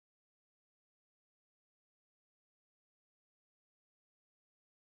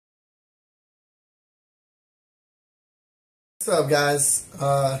What's up, guys?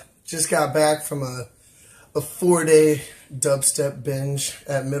 Just got back from a 4-day dubstep binge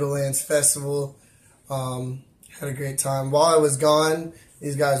at Middlelands Festival. Had a great time. While I was gone,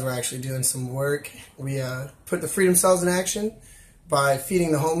 these guys were actually doing some work. We put the Freedom Cells in action by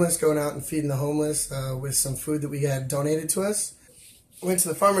feeding the homeless, going out and feeding the homeless with some food that we had donated to us. Went to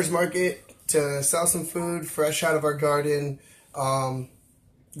the farmer's market to sell some food fresh out of our garden, going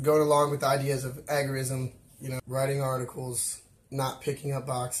along with the ideas of agorism. You know, writing articles, not picking up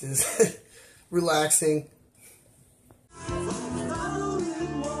boxes, relaxing. Yeah,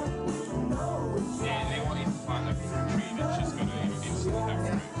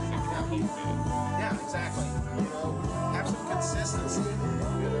 exactly. You know, have some consistency.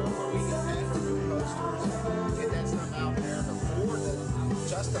 You know, where we get paid for new posters, get that stuff out there before the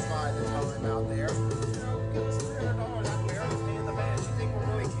justify the time out there. You know, give us $300. I'm barely paying the badge. You think we're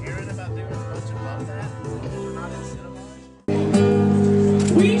really caring about doing a bunch above that? We're not incentivized.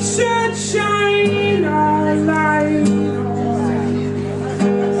 We should shine our light on.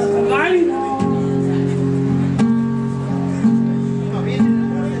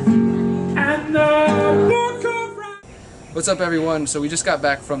 And the book of... What's up, everyone? So we just got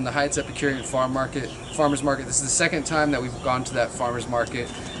back from the Heights Epicurean Farmers Market. This is the second time that we've gone to that farmers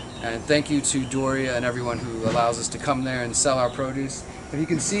market, and thank you to Doria and everyone who allows us to come there and sell our produce. If you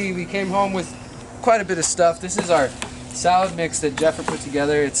can see, we came home with quite a bit of stuff. This is our salad mix that Jeffer put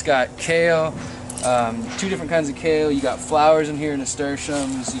together. It's got kale, 2 different kinds of kale. You got flowers in here,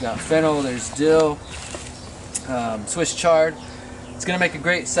 nasturtiums. You got fennel. There's dill, Swiss chard. It's gonna make a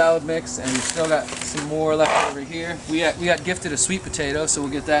great salad mix, and we've still got some more left over here. We got gifted a sweet potato, so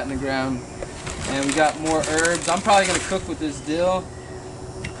we'll get that in the ground. And we got more herbs. I'm probably gonna cook with this dill,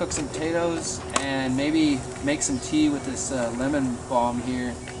 cook some potatoes, and maybe make some tea with this lemon balm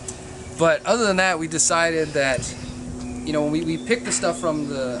here. But other than that, we decided that, you know, when we pick the stuff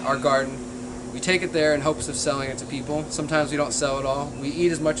from our garden, we take it there in hopes of selling it to people. Sometimes we don't sell it all. We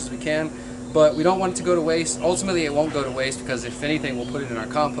eat as much as we can, but we don't want it to go to waste. Ultimately, it won't go to waste because if anything, we'll put it in our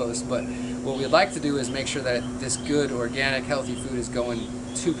compost. But what we'd like to do is make sure that this good, organic, healthy food is going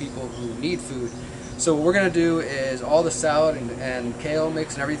to people who need food. So what we're going to do is all the salad and kale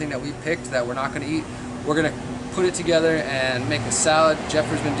mix and everything that we picked that we're not going to eat, we're going to put it together and make a salad.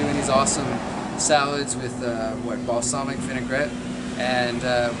 Jeffer's been doing these awesome salads with balsamic vinaigrette, and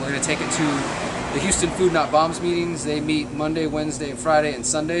we're going to take it to the Houston Food Not Bombs meetings. They meet Monday, Wednesday, Friday, and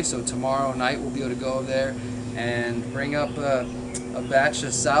Sunday, so tomorrow night we'll be able to go over there and bring up a batch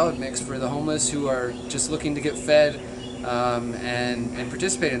of salad mix for the homeless who are just looking to get fed and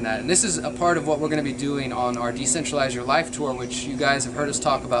participate in that. And this is a part of what we're going to be doing on our Decentralize Your Life tour, which you guys have heard us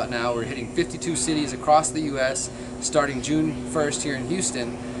talk about now. We're hitting 52 cities across the U.S. starting June 1st here in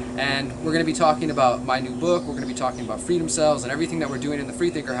Houston. And we're going to be talking about my new book, we're going to be talking about Freedom Cells and everything that we're doing in the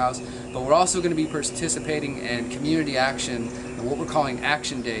Freethinker House, but we're also going to be participating in community action and what we're calling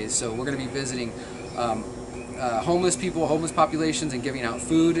action days. So we're going to be visiting homeless people, homeless populations, and giving out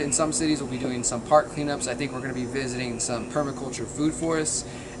food in some cities. We'll be doing some park cleanups. I think we're going to be visiting some permaculture food forests,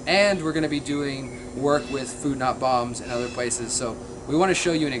 and we're going to be doing work with Food Not Bombs and other places. So we want to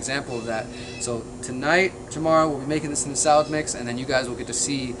show you an example of that. So tonight, tomorrow, we'll be making this in the salad mix, and then you guys will get to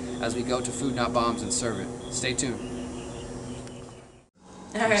see as we go to Food Not Bombs and serve it. Stay tuned.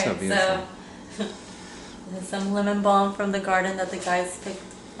 Alright, so there's some lemon balm from the garden that the guys picked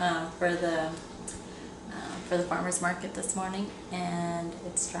for the farmer's market this morning, and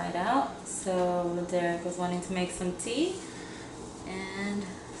it's dried out. So Derrick was wanting to make some tea, and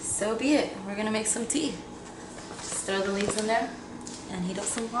so be it. We're gonna make some tea. Just throw the leaves in there and heat up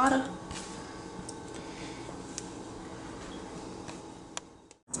some water.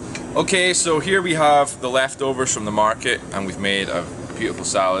 Okay, so here we have the leftovers from the market, and we've made a beautiful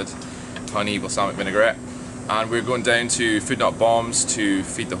salad, honey, balsamic vinaigrette, and we're going down to Food Not Bombs to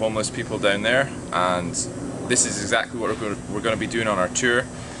feed the homeless people down there. And this is exactly what we're going to be doing on our tour,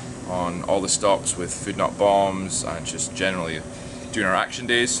 on all the stops with Food Not Bombs and just generally doing our action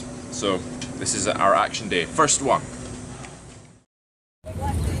days. So this is our action day, first one.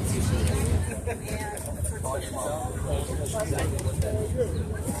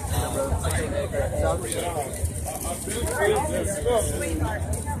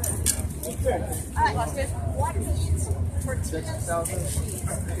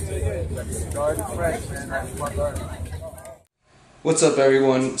 What's up,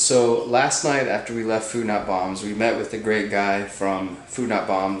 everyone? So last night after we left Food Not Bombs, we met with a great guy from Food Not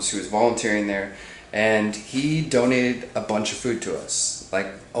Bombs who was volunteering there, and he donated a bunch of food to us, like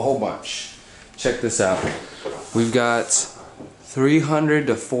a whole bunch. Check this out. We've got 300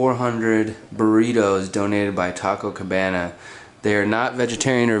 to 400 burritos donated by Taco Cabana. They are not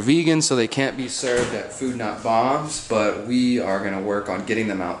vegetarian or vegan, so they can't be served at Food Not Bombs, but we are going to work on getting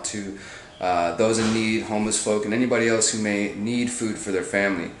them out to those in need, homeless folk, and anybody else who may need food for their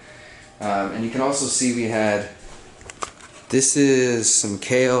family. And you can also see we had, this is some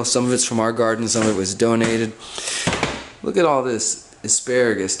kale, some of it's from our garden, some of it was donated. Look at all this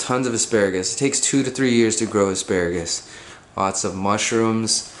asparagus, tons of asparagus. It takes 2 to 3 years to grow asparagus. Lots of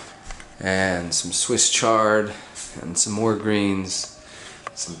mushrooms and some Swiss chard and some more greens,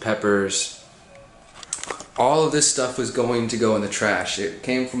 some peppers. All of this stuff was going to go in the trash. It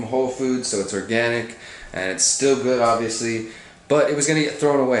came from Whole Foods, so it's organic and it's still good, obviously, but it was going to get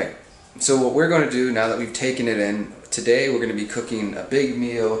thrown away. So what we're going to do now that we've taken it in, today we're going to be cooking a big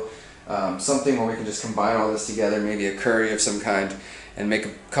meal, something where we can just combine all this together, maybe a curry of some kind, and make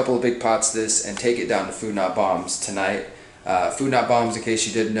a couple of big pots of this and take it down to Food Not Bombs tonight. Food Not Bombs, in case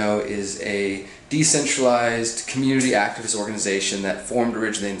you didn't know, is a decentralized community activist organization that formed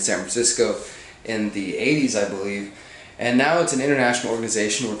originally in San Francisco in the 80s, I believe, and now it's an international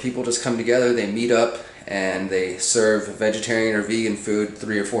organization where people just come together, they meet up, and they serve vegetarian or vegan food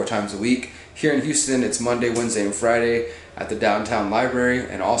 3 or 4 times a week. Here in Houston, it's Monday, Wednesday, and Friday at the downtown library,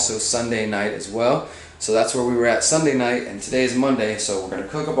 and also Sunday night as well. So that's where we were at Sunday night, and today is Monday, so we're going to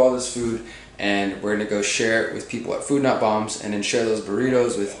cook up all this food and we're going to go share it with people at Food Not Bombs and then share those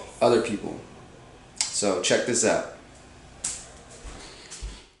burritos with other people. So check this out.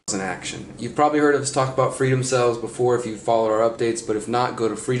 In action. You've probably heard of us talk about Freedom Cells before if you follow our updates, but if not, go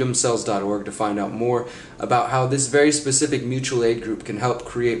to freedomcells.org to find out more about how this very specific mutual aid group can help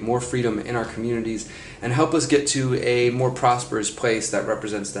create more freedom in our communities and help us get to a more prosperous place that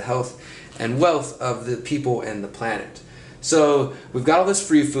represents the health and wealth of the people and the planet. So we've got all this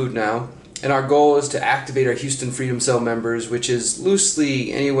free food now, and our goal is to activate our Houston Freedom Cell members, which is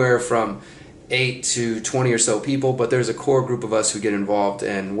loosely anywhere from 8 to 20 or so people, but there's a core group of us who get involved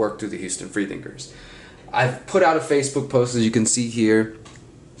and work through the Houston Freethinkers. I've put out a Facebook post, as you can see here,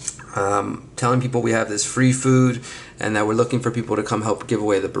 telling people we have this free food and that we're looking for people to come help give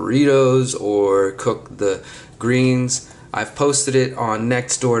away the burritos or cook the greens. I've posted it on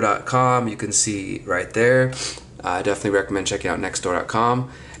nextdoor.com. You can see right there. I definitely recommend checking out nextdoor.com.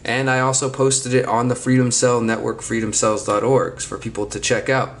 And I also posted it on the Freedom Cell Network, freedomcells.org, for people to check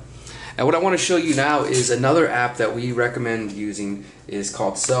out. And what I want to show you now is another app that we recommend using is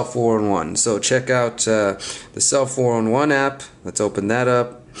called Cell 411. So check out the Cell 411 app. Let's open that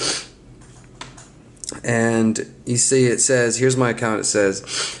up. And you see it says, here's my account, it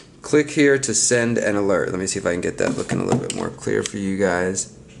says, click here to send an alert. Let me see if I can get that looking a little bit more clear for you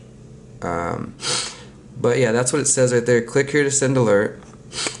guys. But yeah, that's what it says right there. Click here to send alert.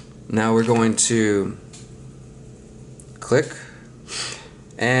 Now we're going to click,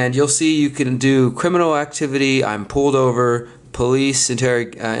 and you'll see you can do criminal activity, I'm pulled over, police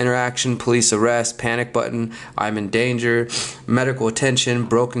interaction, police arrest, panic button, I'm in danger, medical attention,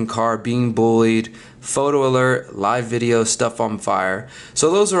 broken car, being bullied, photo alert, live video, stuff on fire.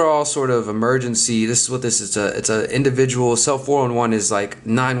 So those are all sort of emergency. This is what this is. It's a individual. Cell 411 is like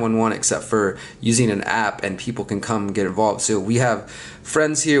 911 except for using an app, and people can come get involved. So we have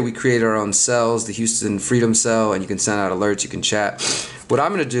friends here. We create our own cells, the Houston Freedom Cell, and you can send out alerts. You can chat. What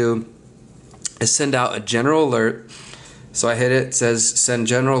I'm going to do is send out a general alert. So I hit it. It says send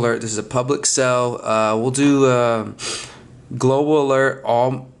general alert. This is a public cell. We'll do global alert.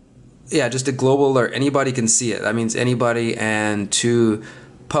 Yeah, just a global alert. Anybody can see it. That means anybody, and to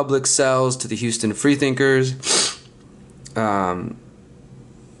public cells, to the Houston Freethinkers.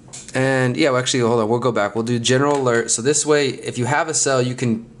 And yeah, well, actually, hold on. We'll go back. We'll do general alert. So this way, if you have a cell, you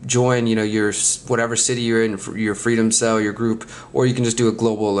can join, your whatever city you're in, your freedom cell, your group, or you can just do a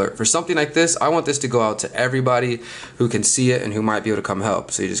global alert. For something like this, I want this to go out to everybody who can see it and who might be able to come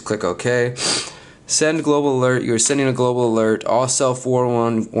help. So you just click OK. Send global alert. You're sending a global alert. All Cell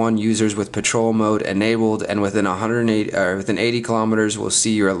 411 users with patrol mode enabled and within 80 kilometers will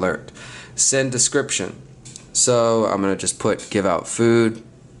see your alert. Send description. So I'm gonna just put give out food,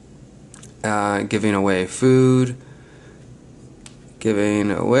 giving away food,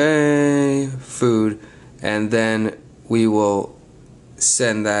 and then we will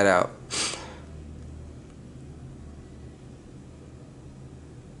send that out.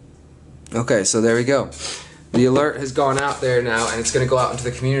 Okay, so there we go. The alert has gone out there now, and it's going to go out into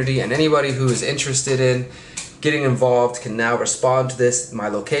the community, and anybody who is interested in getting involved can now respond to this. My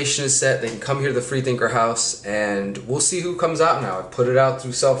location is set. They can come here to the Freethinker House, and we'll see who comes out now. I put it out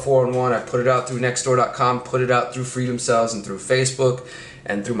through Cell 411. I put it out through Nextdoor.com, put it out through Freedom Cells and through Facebook,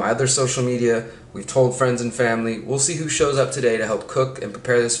 and through my other social media. We've told friends and family. We'll see who shows up today to help cook and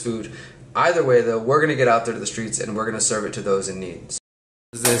prepare this food. Either way though, we're going to get out there to the streets and we're going to serve it to those in need.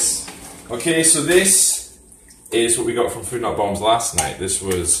 What is this? Okay, so this is what we got from Food Not Bombs last night. This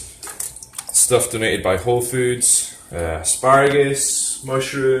was stuff donated by Whole Foods, asparagus,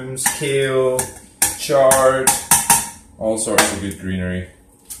 mushrooms, kale, chard, all sorts of good greenery.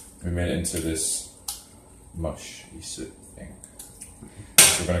 We made it into this mushy soup thing.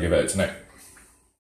 So we're going to give it out tonight.